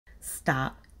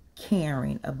Stop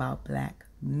caring about black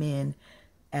men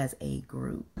as a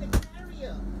group.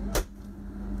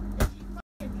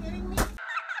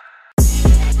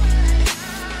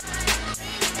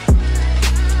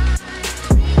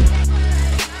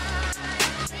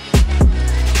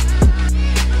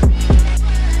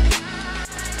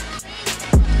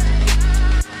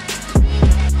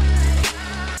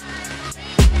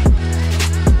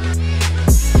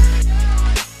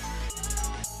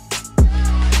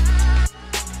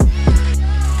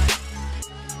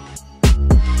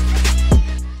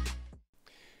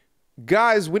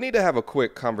 Guys, we need to have a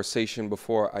quick conversation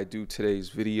before I do today's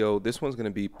video. This one's going to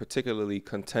be particularly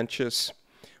contentious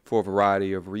for a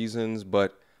variety of reasons,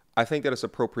 but I think that it's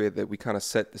appropriate that we kind of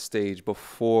set the stage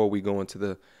before we go into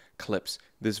the clips.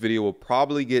 This video will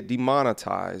probably get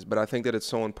demonetized, but I think that it's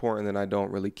so important that I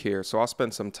don't really care. So I'll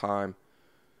spend some time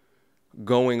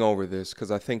going over this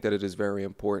because I think that it is very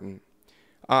important.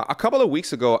 A couple of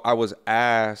weeks ago, I was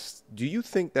asked, do you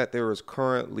think that there is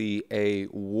currently a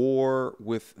war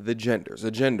with the genders,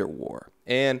 a gender war?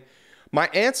 And my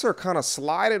answer kind of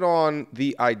slided on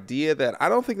the idea that I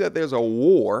don't think that there's a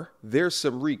war. There's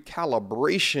some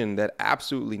recalibration that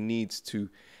absolutely needs to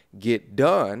get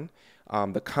done.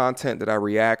 The content that I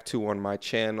react to on my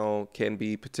channel can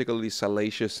be particularly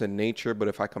salacious in nature, but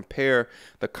if I compare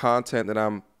the content that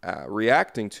I'm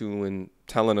reacting to and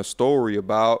telling a story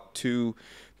about to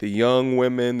the young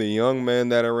women, the young men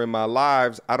that are in my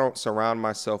lives, I don't surround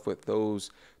myself with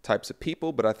those types of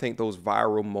people, but I think those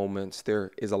viral moments,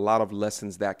 there is a lot of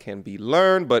lessons that can be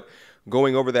learned, but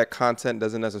going over that content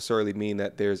doesn't necessarily mean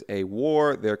that there's a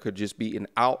war. There could just be an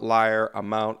outlier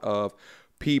amount of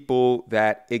people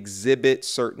that exhibit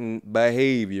certain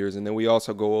behaviors. And then we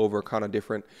also go over kind of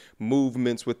different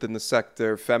movements within the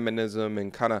sector, feminism,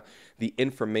 and kind of the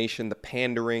information, the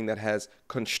pandering that has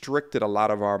constricted a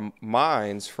lot of our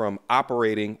minds from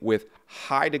operating with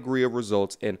high degree of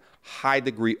results and high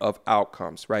degree of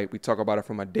outcomes, right? We talk about it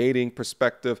from a dating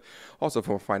perspective, also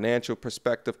from a financial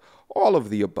perspective, all of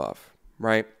the above,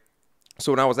 right?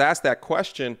 So when I was asked that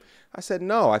question, I said,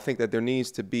 no, I think that there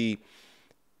needs to be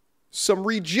some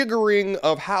rejiggering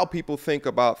of how people think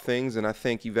about things. And I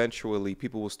think eventually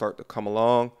people will start to come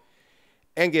along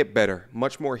and get better,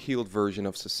 much more healed version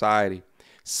of society.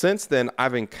 Since then,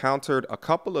 I've encountered a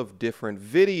couple of different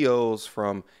videos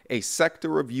from a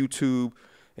sector of YouTube,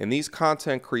 and these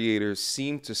content creators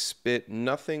seem to spit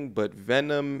nothing but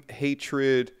venom,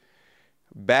 hatred,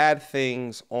 bad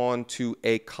things onto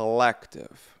a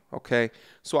collective. Okay,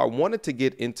 so I wanted to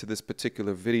get into this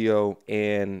particular video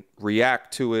and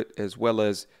react to it, as well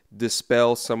as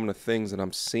dispel some of the things that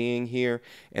I'm seeing here,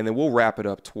 and then we'll wrap it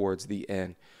up towards the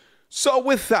end. So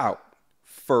without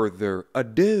further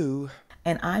ado,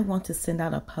 And I want to send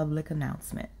out a public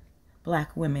announcement.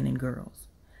 Black women and girls,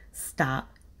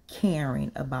 stop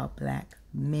caring about black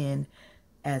men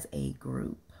as a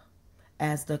group,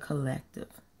 as the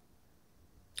collective.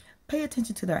 Pay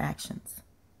attention to their actions.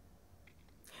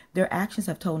 Their actions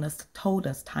have told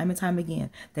us time and time again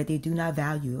that they do not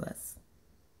value us,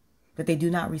 that they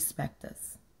do not respect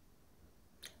us.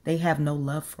 They have no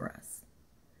love for us.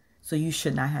 So you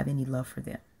should not have any love for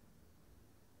them.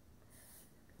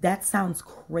 That sounds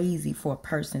crazy for a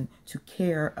person to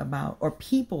care about, or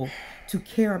people to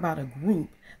care about a group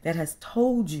that has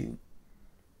told you,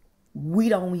 we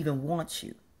don't even want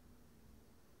you.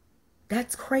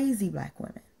 That's crazy, black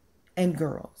women and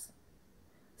girls.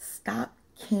 Stop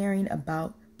caring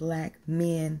about black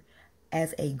men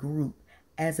as a group,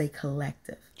 as a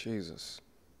collective. Jesus.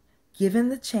 Given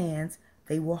the chance,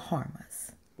 they will harm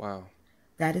us. Wow.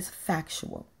 That is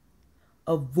factual.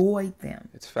 Avoid them.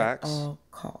 It's facts. At all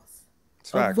costs.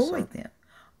 It's facts. Avoid them.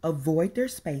 Avoid their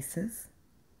spaces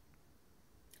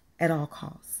at all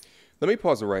costs. Let me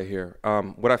pause it right here.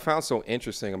 What I found so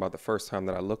interesting about the first time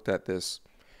that I looked at this,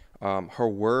 her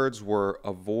words were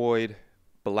avoid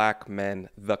black men,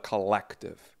 the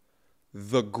collective,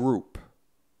 the group,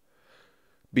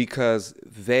 because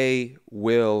they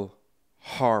will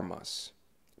harm us,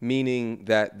 meaning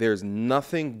that there's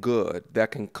nothing good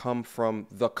that can come from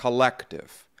the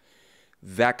collective,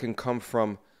 that can come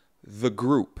from the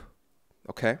group,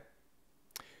 okay?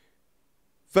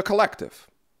 The collective,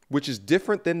 which is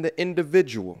different than the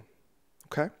individual,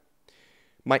 okay?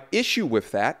 My issue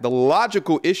with that, the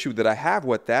logical issue that I have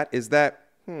with that is that,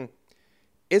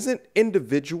 isn't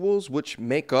individuals which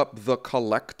make up the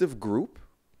collective group?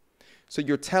 So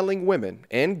you're telling women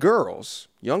and girls,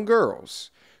 young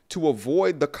girls, to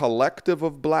avoid the collective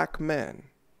of black men,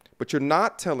 but you're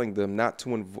not telling them not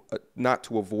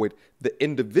to avoid the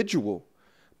individual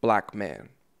black man,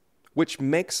 which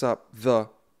makes up the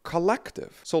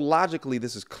collective. So logically,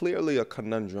 this is clearly a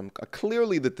conundrum,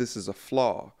 clearly that this is a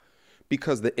flaw,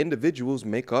 because the individuals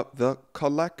make up the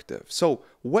collective. So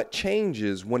what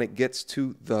changes when it gets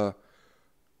to the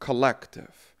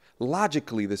collective?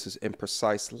 Logically, this is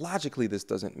imprecise. Logically, this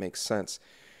doesn't make sense.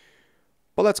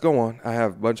 But let's go on. I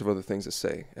have a bunch of other things to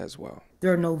say as well.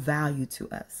 They're no value to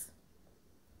us.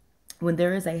 When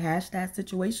there is a hashtag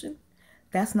situation,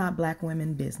 that's not Black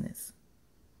women business.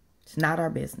 It's not our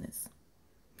business.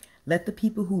 Let the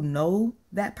people who know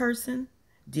that person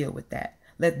deal with that.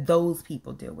 Let those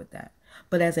people deal with that.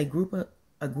 But as a group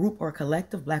or a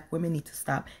collective, Black women need to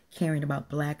stop caring about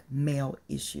Black male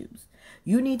issues.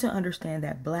 You need to understand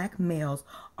that Black males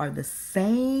are the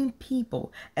same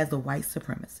people as the white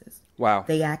supremacists. Wow.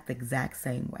 They act the exact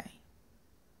same way.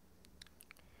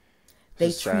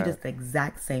 They treat us the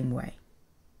exact same way.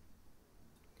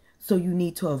 So you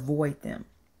need to avoid them.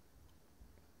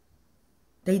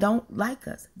 They don't like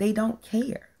us. They don't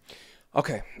care.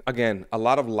 Okay, again, a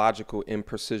lot of logical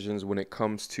imprecisions when it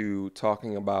comes to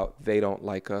talking about they don't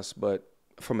like us, but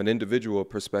from an individual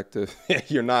perspective,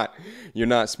 you're not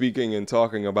speaking and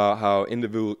talking about how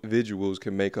individuals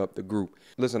can make up the group.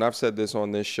 Listen, I've said this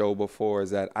on this show before,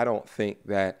 is that I don't think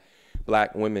that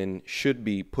Black women should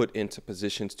be put into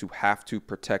positions to have to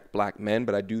protect Black men,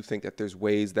 but I do think that there's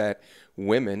ways that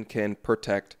women can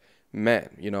protect men,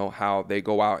 you know, how they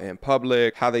go out in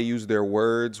public, how they use their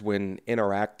words when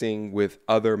interacting with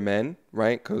other men,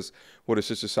 right? Because what his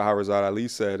sister Shahrazad Ali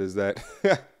said is that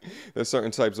there's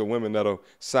certain types of women that'll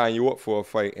sign you up for a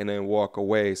fight and then walk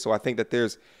away. So I think that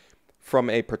there's, from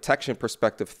a protection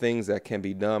perspective, things that can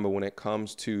be done, but when it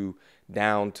comes to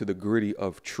down to the gritty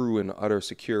of true and utter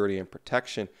security and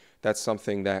protection, that's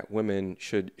something that women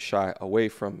should shy away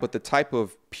from. But the type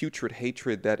of putrid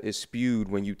hatred that is spewed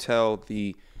when you tell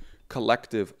the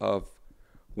collective of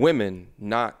women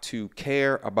not to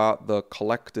care about the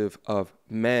collective of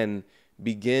men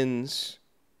begins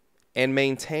and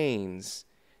maintains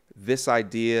this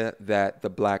idea that the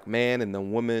Black man and the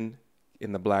woman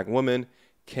and the Black woman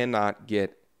cannot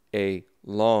get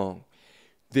along.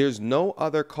 There's no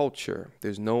other culture,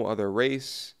 there's no other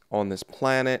race on this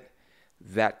planet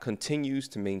that continues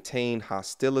to maintain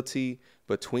hostility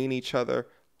between each other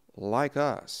like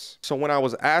us. So when I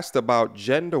was asked about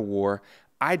gender war,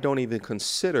 I don't even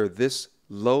consider this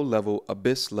low-level,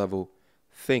 abyss-level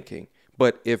thinking.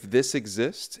 But if this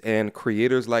exists and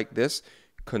creators like this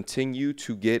continue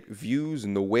to get views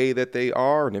in the way that they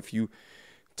are, and if you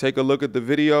take a look at the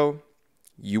video,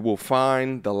 you will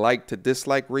find the like to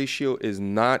dislike ratio is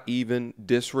not even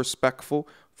disrespectful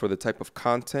for the type of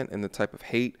content and the type of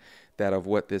hate that of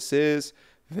what this is,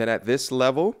 then at this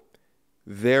level,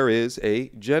 there is a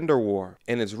gender war.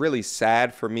 And it's really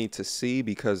sad for me to see,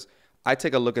 because I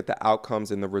take a look at the outcomes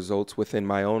and the results within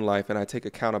my own life, and I take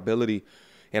accountability,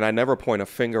 and I never point a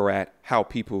finger at how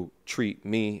people treat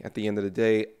me. At the end of the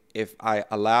day, if I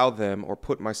allow them or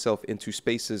put myself into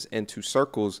spaces, into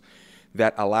circles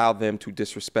that allow them to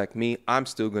disrespect me, I'm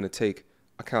still going to take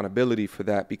accountability for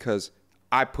that, because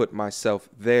I put myself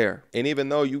there. And even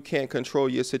though you can't control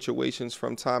your situations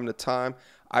from time to time,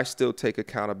 I still take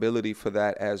accountability for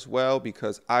that as well,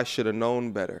 because I should have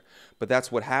known better. But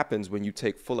that's what happens when you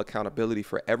take full accountability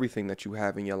for everything that you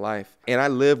have in your life. And I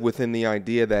live within the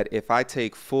idea that if I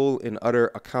take full and utter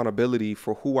accountability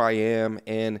for who I am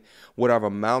and what I've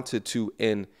amounted to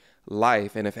in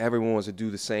life, and if everyone was to do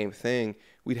the same thing,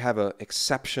 we'd have an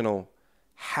exceptional,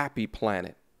 happy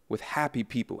planet with happy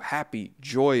people, happy,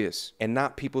 joyous, and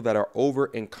not people that are over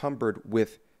encumbered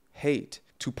with hate.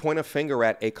 To point a finger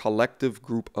at a collective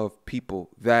group of people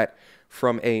that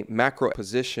from a macro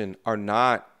position are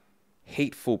not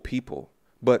hateful people,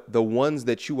 but the ones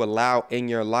that you allow in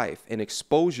your life and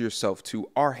expose yourself to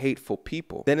are hateful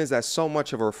people, then is that so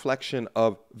much of a reflection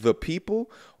of the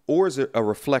people, or is it a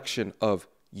reflection of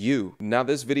you? Now,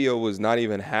 this video was not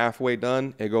even halfway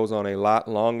done. It goes on a lot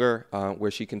longer,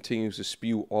 where she continues to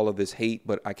spew all of this hate,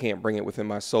 but I can't bring it within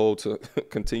my soul to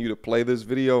continue to play this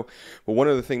video. But one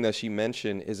of the things that she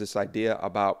mentioned is this idea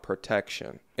about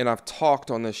protection. And I've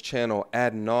talked on this channel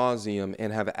ad nauseum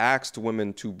and have asked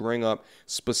women to bring up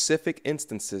specific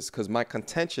instances, because my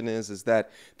contention is that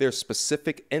there's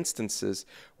specific instances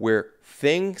where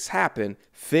things happen,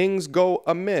 things go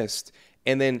amiss,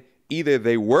 and then either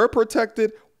they were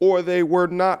protected or they were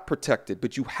not protected.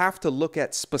 But you have to look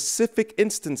at specific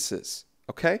instances,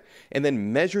 okay? And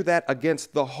then measure that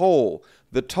against the whole,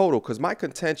 the total. Because my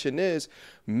contention is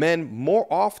men more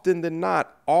often than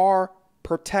not are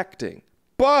protecting.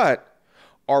 But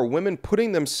are women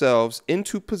putting themselves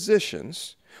into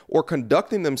positions or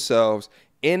conducting themselves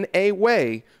in a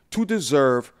way to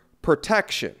deserve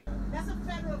protection? That's a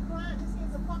federal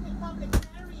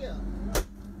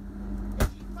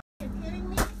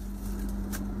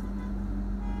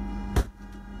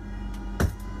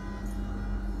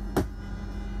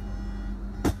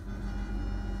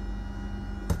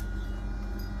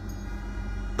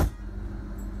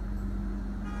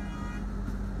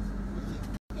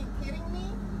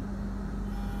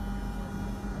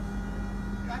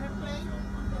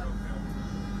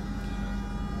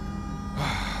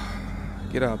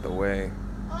Get out the way.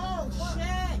 Oh,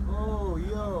 shit. Oh,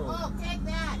 yo. Oh, get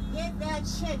that. Get that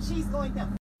shit. She's going to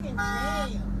fucking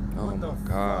jail. Oh, my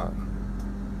God.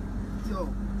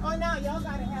 Yo. Oh, no, y'all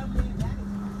gotta help me.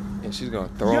 And she's going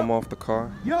to throw him off the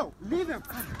car. Yo, leave him.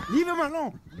 Leave him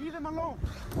alone. Leave him alone.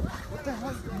 What the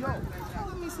hell? Yo.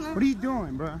 What are you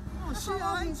doing, bro? Oh, shit,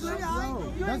 all right, sweetie, all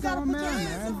right. You That's ain't gotta our put your man,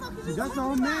 hands man. in That's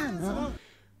our man, man.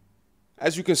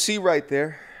 As you can see right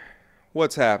there,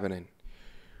 what's happening?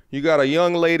 You got a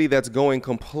young lady that's going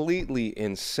completely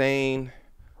insane,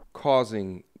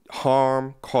 causing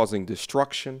harm, causing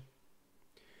destruction.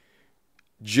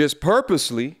 Just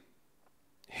purposely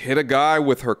hit a guy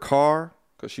with her car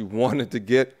because she wanted to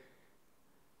get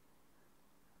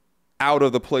out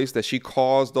of the place that she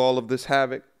caused all of this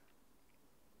havoc.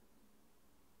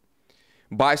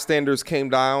 Bystanders came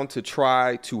down to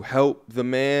try to help the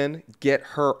man get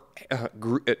her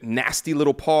nasty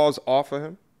little paws off of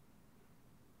him.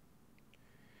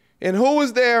 And who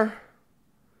was there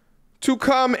to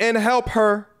come and help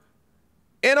her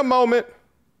in a moment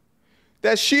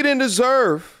that she didn't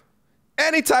deserve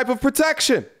any type of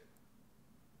protection?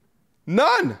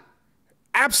 None.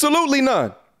 Absolutely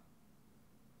none.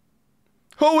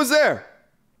 Who was there?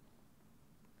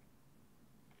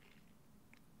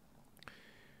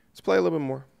 Let's play a little bit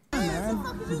more.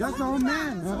 Man, that's our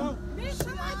man, man.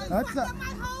 That's a,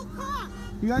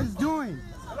 you guys doing?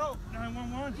 Hello,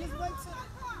 911.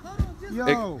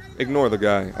 Yo. Ignore the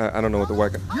guy. I don't know what the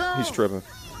white guy. He's tripping.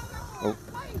 Oh.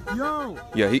 Yo.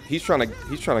 Yeah, he's trying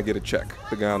to get a check.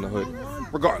 The guy on the hood.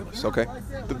 Regardless, okay.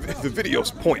 The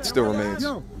video's point still remains.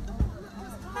 Yo.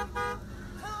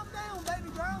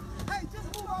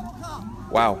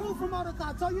 Wow. Move from out the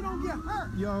car so you don't get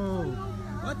hurt. Yo.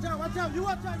 Watch out, watch out. You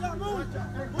watch out, y'all move.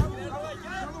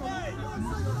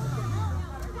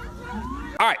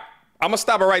 All right, I'm gonna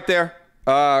stop it right there.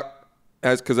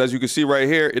 Because as you can see right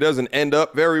here, it doesn't end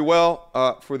up very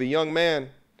well for the young man.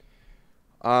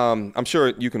 I'm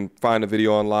sure you can find a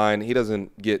video online. He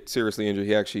doesn't get seriously injured.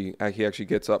 He actually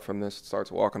gets up from this,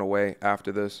 starts walking away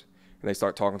after this, and they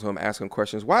start talking to him, asking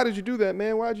questions. Why did you do that,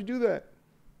 man? Why did you do that?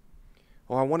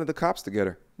 Oh, I wanted the cops to get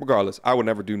her. Regardless, I would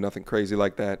never do nothing crazy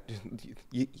like that.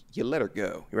 You let her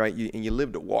go, right? And you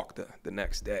live to walk the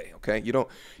next day, okay? You don't.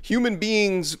 Human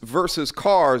beings versus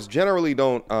cars generally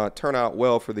don't turn out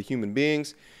well for the human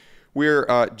beings. We're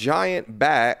giant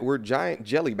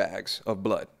jelly bags of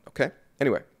blood, okay?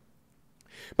 Anyway,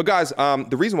 but guys,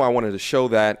 the reason why I wanted to show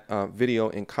that video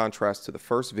in contrast to the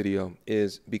first video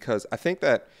is because I think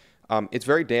that it's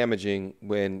very damaging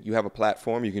when you have a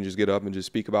platform. You can just get up and just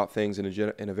speak about things in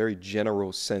a very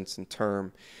general sense and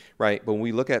term, right? But when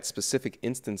we look at specific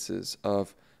instances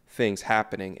of things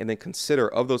happening and then consider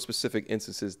of those specific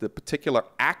instances, the particular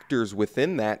actors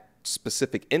within that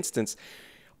specific instance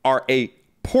are a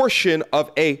portion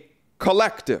of a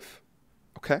collective,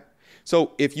 okay?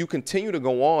 So if you continue to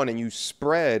go on and you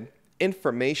spread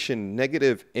information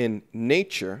negative in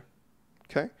nature,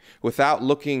 okay, without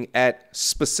looking at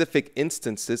specific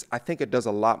instances, I think it does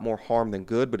a lot more harm than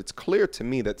good. But it's clear to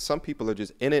me that some people are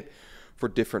just in it for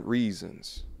different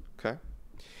reasons, okay?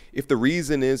 If the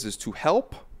reason is to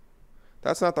help,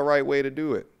 that's not the right way to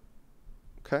do it,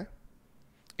 okay?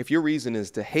 If your reason is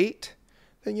to hate,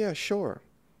 then yeah, sure,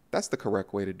 that's the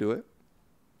correct way to do it,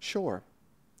 sure.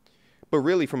 But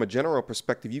really, from a general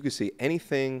perspective, you can see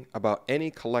anything about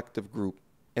any collective group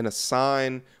and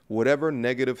assign whatever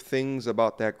negative things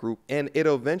about that group, and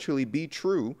it'll eventually be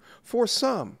true for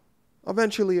some.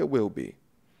 Eventually it will be.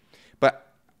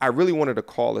 But I really wanted to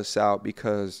call this out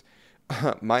because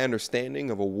my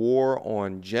understanding of a war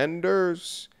on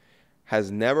genders has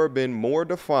never been more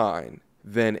defined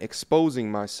than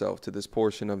exposing myself to this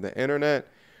portion of the internet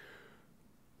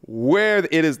where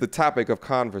it is the topic of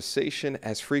conversation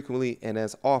as frequently and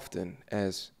as often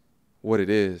as what it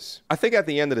is. I think at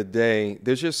the end of the day,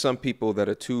 there's just some people that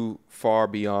are too far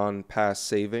beyond past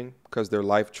saving because their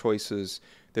life choices,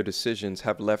 their decisions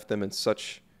have left them in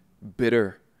such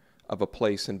bitter of a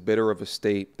place and bitter of a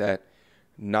state that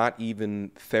not even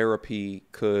therapy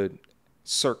could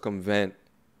circumvent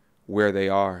where they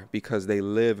are because they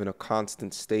live in a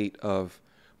constant state of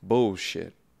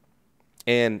bullshit.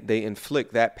 And they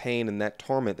inflict that pain and that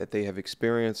torment that they have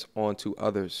experienced onto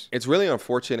others. It's really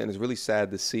unfortunate and it's really sad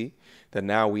to see that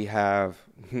now we have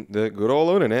the good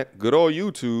old internet, good old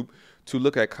YouTube, to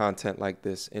look at content like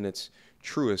this in its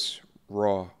truest,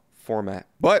 raw format.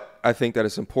 But I think that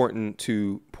it's important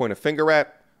to point a finger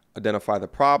at, identify the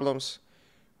problems,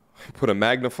 put a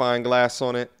magnifying glass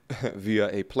on it via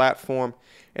a platform,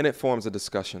 and it forms the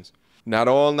discussions. Not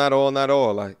all.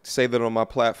 I say that on my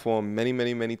platform many,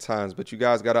 many, many times, but you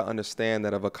guys got to understand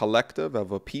that of a collective,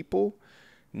 of a people,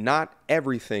 not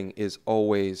everything is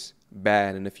always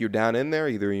bad. And if you're down in there,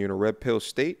 either you're in a red pill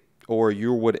state or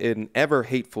you're whatever ever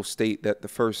hateful state that the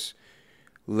first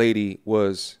lady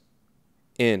was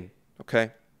in,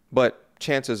 okay? But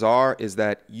chances are is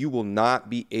that you will not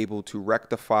be able to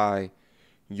rectify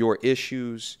your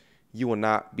issues. You will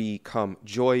not become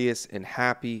joyous and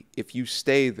happy if you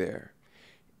stay there.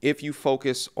 If you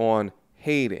focus on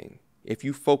hating, if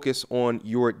you focus on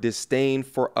your disdain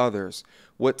for others,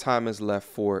 what time is left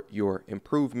for your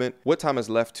improvement? What time is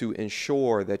left to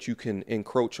ensure that you can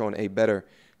encroach on a better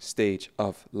stage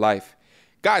of life?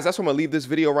 Guys, that's where I'm gonna leave this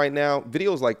video right now.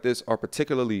 Videos like this are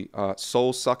particularly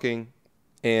soul-sucking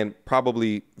and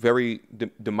probably very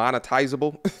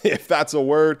demonetizable, if that's a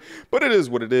word, but it is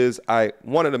what it is. I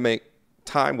wanted to make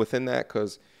time within that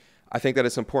because I think that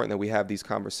it's important that we have these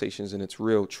conversations in its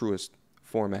real, truest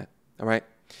format, all right?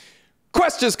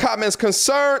 Questions, comments,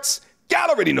 concerns, y'all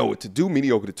already know what to do.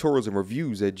 Mediocre tutorials and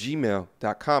reviews at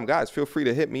gmail.com. Guys, feel free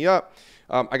to hit me up.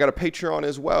 I got a Patreon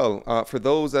as well. For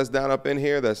those that's down up in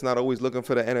here that's not always looking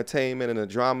for the entertainment and the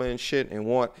drama and shit and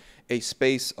want a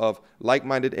space of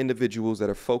like-minded individuals that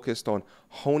are focused on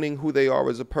honing who they are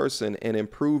as a person and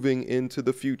improving into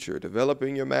the future,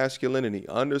 developing your masculinity,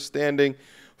 understanding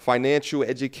financial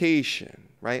education,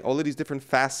 right? All of these different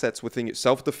facets within your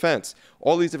self-defense,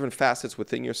 all these different facets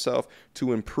within yourself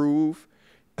to improve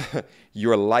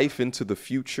your life into the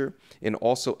future and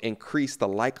also increase the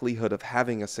likelihood of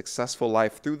having a successful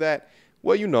life through that.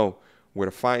 Well, you know where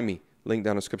to find me. Link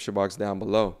down in the description box down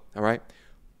below. All right.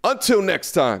 Until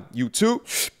next time,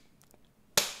 YouTube.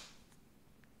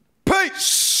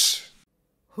 Peace.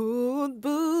 Hood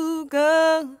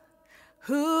booga,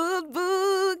 hood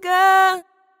booga,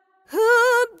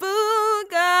 hood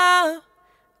booga,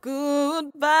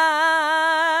 goodbye.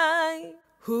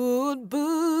 Hood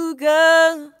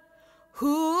booga,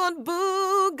 hood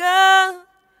booga.